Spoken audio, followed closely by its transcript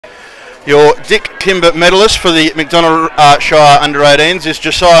Your Dick Kimber medalist for the Macdonnell Shire under-18s is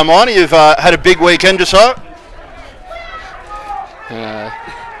Josiah Minor. You've had a big weekend, Josiah. That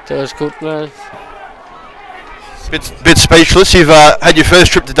was good, man. Bit speechless. You've had your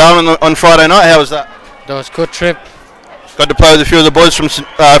first trip to Darwin on Friday night. How was that? That was a good trip. Got to play with a few of the boys from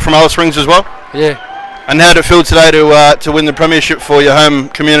Alice Springs as well. Yeah. And how did it feel today to win the premiership for your home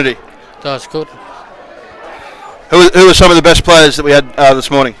community? That was good. Who were some of the best players that we had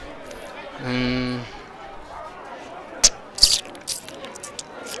this morning?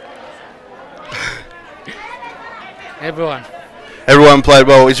 Everyone. Everyone played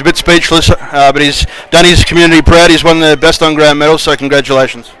well. He's a bit speechless, but he's done his community proud. He's won the best on-ground medal, so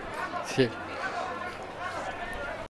congratulations.